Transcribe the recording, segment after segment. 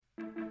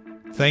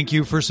Thank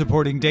you for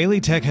supporting Daily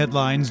Tech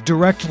Headlines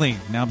directly.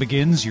 Now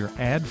begins your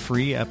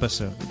ad-free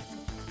episode.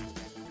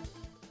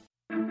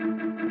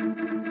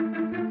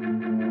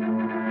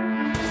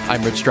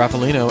 I'm Rich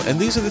Straffolino, and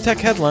these are the tech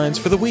headlines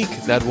for the week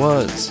that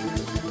was.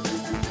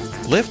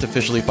 Lyft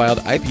officially filed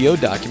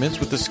IPO documents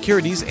with the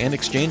Securities and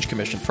Exchange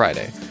Commission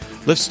Friday.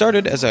 Lyft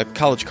started as a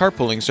college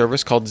carpooling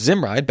service called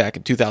Zimride back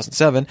in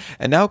 2007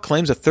 and now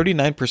claims a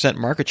 39%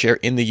 market share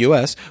in the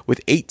U.S.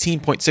 with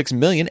 18.6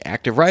 million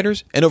active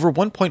riders and over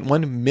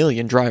 1.1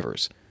 million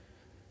drivers.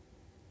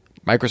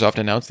 Microsoft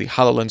announced the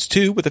HoloLens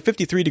 2 with a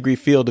 53-degree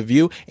field of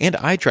view and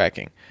eye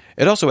tracking.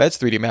 It also adds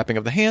 3D mapping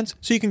of the hands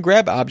so you can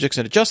grab objects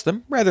and adjust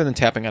them rather than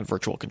tapping on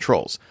virtual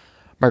controls.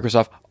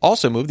 Microsoft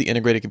also moved the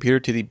integrated computer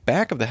to the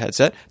back of the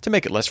headset to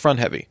make it less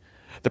front-heavy.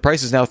 The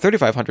price is now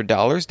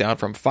 $3,500, down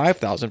from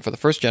 $5,000 for the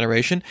first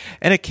generation,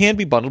 and it can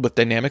be bundled with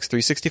Dynamics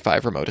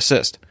 365 Remote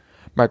Assist.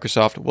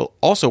 Microsoft will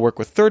also work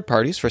with third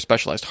parties for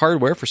specialized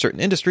hardware for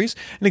certain industries,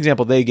 an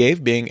example they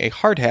gave being a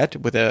hard hat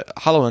with a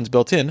HoloLens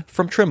built in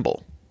from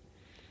Trimble.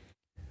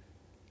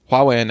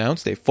 Huawei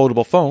announced a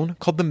foldable phone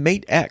called the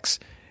Mate X.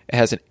 It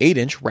has an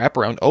 8-inch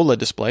wraparound OLED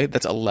display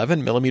that's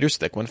 11 millimeters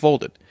thick when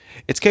folded.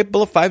 It's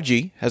capable of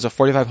 5G, has a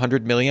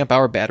 4500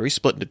 mAh battery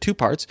split into two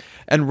parts,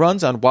 and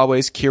runs on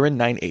Huawei's Kirin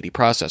 980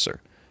 processor.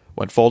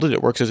 When folded,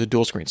 it works as a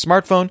dual-screen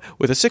smartphone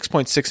with a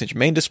 6.6-inch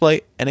main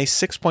display and a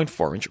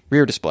 6.4-inch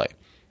rear display.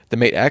 The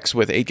Mate X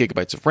with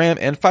 8GB of RAM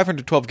and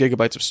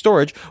 512GB of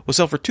storage will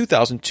sell for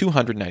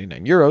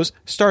 €2,299,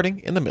 starting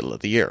in the middle of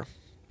the year.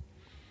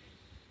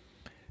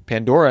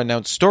 Pandora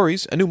announced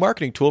Stories, a new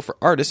marketing tool for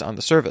artists on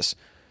the service.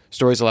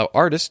 Stories allow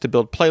artists to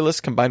build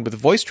playlists combined with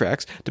voice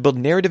tracks to build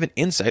narrative and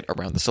insight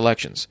around the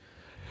selections.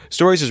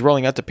 Stories is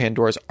rolling out to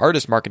Pandora's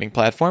artist marketing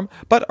platform,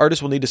 but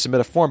artists will need to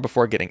submit a form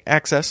before getting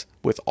access,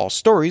 with all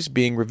stories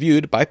being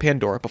reviewed by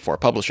Pandora before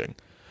publishing.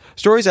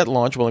 Stories at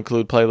launch will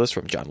include playlists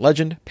from John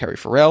Legend, Perry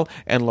Farrell,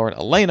 and Lauren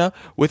Elena,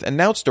 with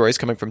announced stories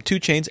coming from 2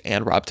 Chainz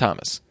and Rob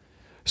Thomas.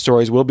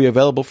 Stories will be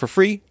available for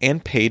free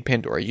and paid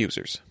Pandora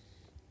users.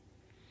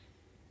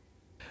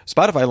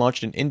 Spotify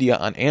launched in India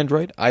on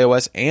Android,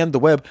 iOS, and the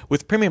web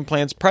with premium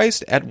plans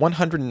priced at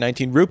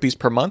 119 rupees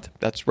per month.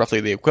 That's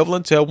roughly the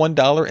equivalent to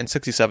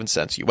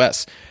 $1.67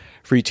 US.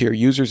 Free tier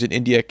users in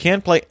India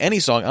can play any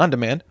song on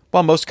demand,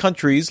 while most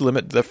countries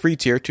limit the free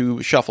tier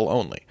to shuffle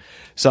only.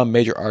 Some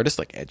major artists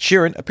like Ed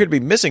Sheeran appear to be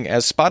missing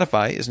as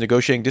Spotify is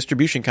negotiating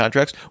distribution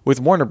contracts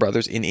with Warner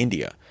Brothers in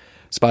India.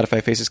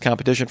 Spotify faces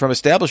competition from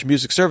established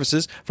music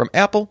services from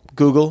Apple,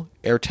 Google,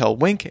 Airtel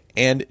Wink,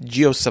 and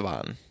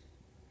JioSaavn.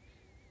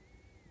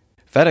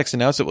 FedEx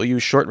announced it will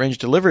use short-range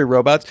delivery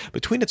robots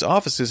between its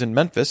offices in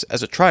Memphis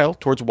as a trial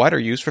towards wider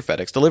use for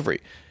FedEx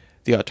delivery.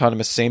 The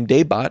autonomous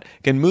same-day bot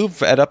can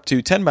move at up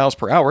to 10 miles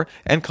per hour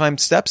and climb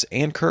steps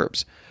and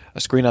curbs.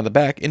 A screen on the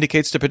back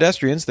indicates to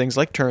pedestrians things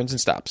like turns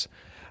and stops.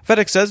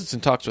 FedEx says it's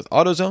in talks with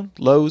AutoZone,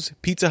 Lowe's,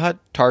 Pizza Hut,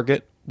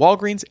 Target,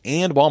 Walgreens,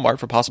 and Walmart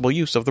for possible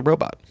use of the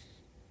robot.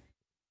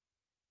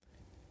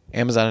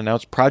 Amazon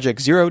announced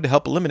Project Zero to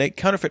help eliminate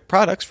counterfeit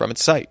products from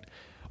its site.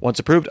 Once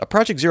approved, a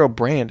Project Zero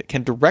brand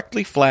can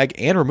directly flag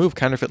and remove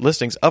counterfeit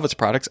listings of its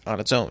products on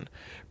its own.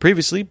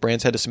 Previously,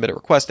 brands had to submit a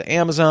request to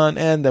Amazon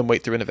and then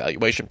wait through an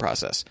evaluation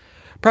process.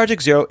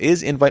 Project Zero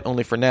is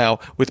invite-only for now,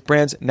 with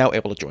brands now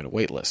able to join a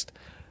waitlist.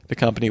 The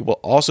company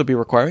will also be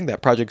requiring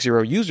that Project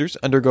Zero users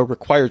undergo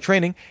required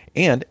training,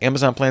 and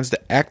Amazon plans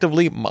to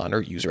actively monitor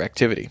user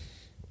activity.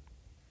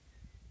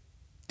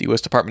 The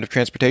U.S. Department of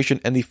Transportation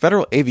and the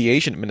Federal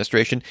Aviation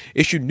Administration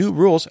issued new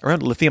rules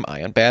around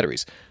lithium-ion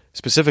batteries.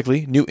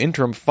 Specifically, new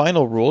interim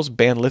final rules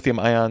ban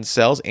lithium-ion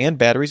cells and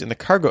batteries in the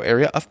cargo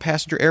area of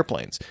passenger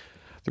airplanes.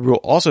 The rule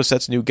also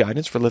sets new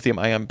guidance for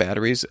lithium-ion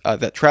batteries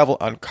that travel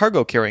on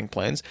cargo-carrying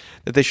planes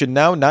that they should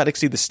now not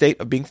exceed the state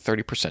of being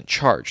 30%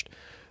 charged.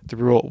 The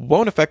rule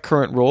won't affect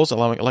current rules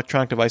allowing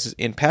electronic devices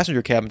in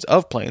passenger cabins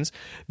of planes.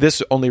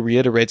 This only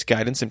reiterates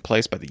guidance in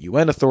place by the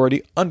UN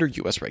authority under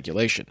U.S.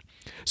 regulation.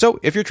 So,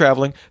 if you're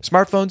traveling,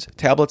 smartphones,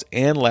 tablets,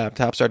 and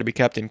laptops are to be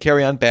kept in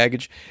carry-on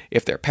baggage.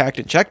 If they're packed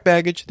in checked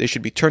baggage, they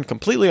should be turned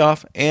completely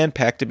off and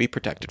packed to be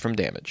protected from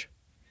damage.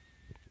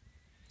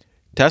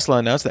 Tesla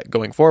announced that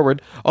going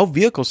forward, all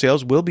vehicle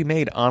sales will be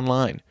made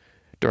online.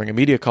 During a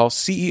media call,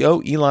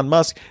 CEO Elon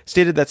Musk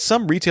stated that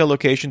some retail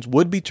locations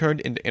would be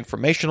turned into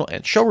informational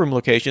and showroom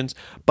locations,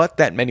 but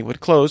that many would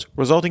close,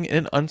 resulting in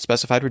an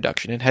unspecified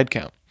reduction in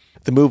headcount.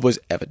 The move was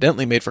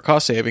evidently made for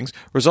cost savings,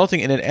 resulting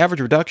in an average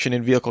reduction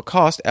in vehicle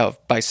cost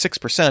by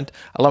 6%,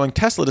 allowing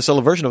Tesla to sell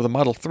a version of the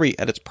Model 3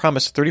 at its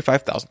promised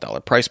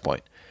 $35,000 price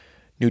point.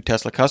 New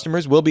Tesla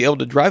customers will be able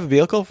to drive a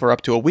vehicle for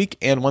up to a week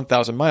and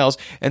 1,000 miles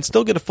and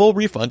still get a full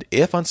refund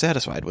if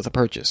unsatisfied with a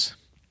purchase.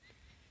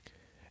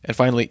 And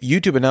finally,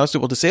 YouTube announced it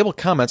will disable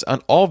comments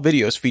on all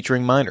videos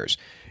featuring minors.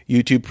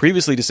 YouTube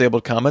previously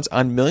disabled comments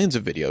on millions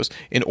of videos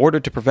in order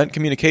to prevent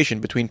communication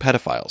between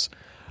pedophiles.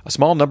 A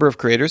small number of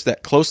creators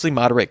that closely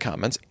moderate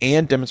comments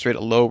and demonstrate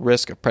a low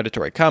risk of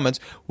predatory comments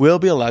will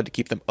be allowed to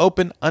keep them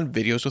open on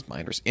videos with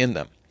minors in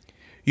them.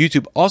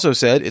 YouTube also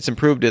said it's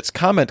improved its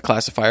comment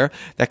classifier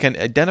that can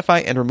identify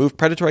and remove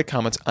predatory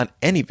comments on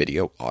any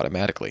video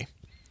automatically.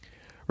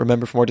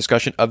 Remember, for more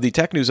discussion of the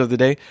tech news of the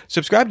day,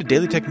 subscribe to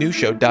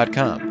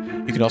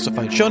dailytechnewsshow.com. You can also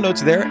find show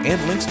notes there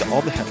and links to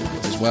all the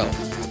headlines as well.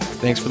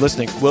 Thanks for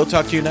listening. We'll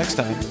talk to you next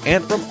time.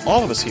 And from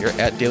all of us here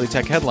at Daily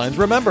Tech Headlines,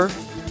 remember,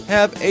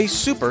 have a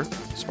super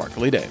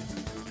sparkly day.